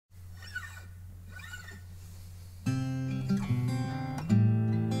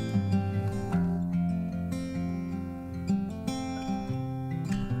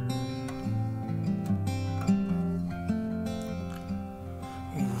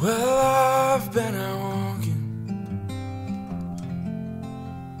Well, I've been out walking.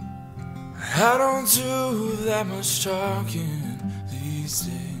 I don't do that much talking these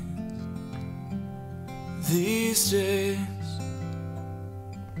days. These days.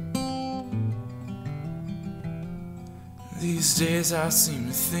 These days I seem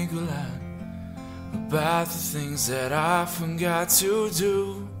to think a lot about the things that I forgot to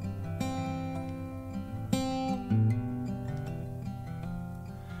do.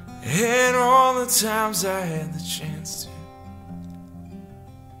 And all the times I had the chance to.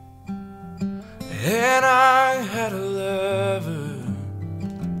 And I had a lover.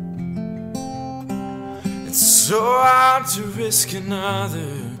 It's so hard to risk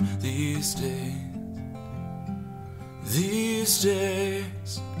another these days. These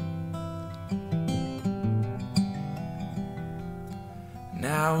days.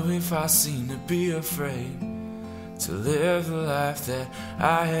 Now if I seem to be afraid to live the life that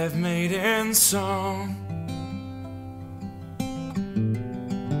I have made in song,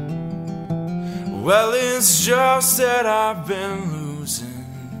 well, it's just that I've been losing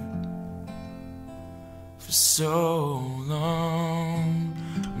for so long.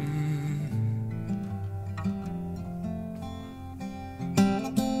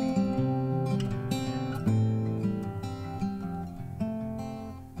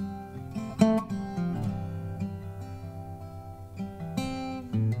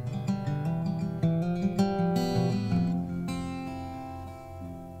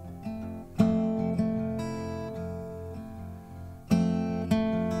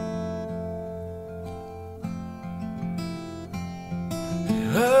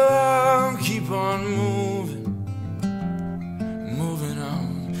 I'll keep on moving, moving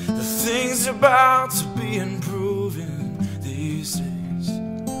on. The thing's about to be improving these days,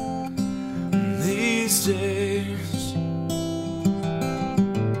 these days.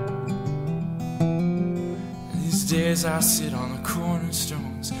 These days I sit on the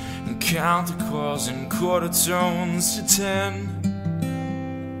cornerstones and count the chords and quarter tones to 10.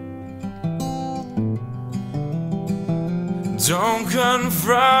 Don't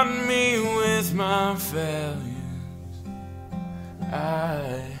confront me with my failures.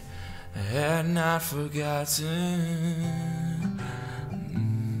 I had not forgotten.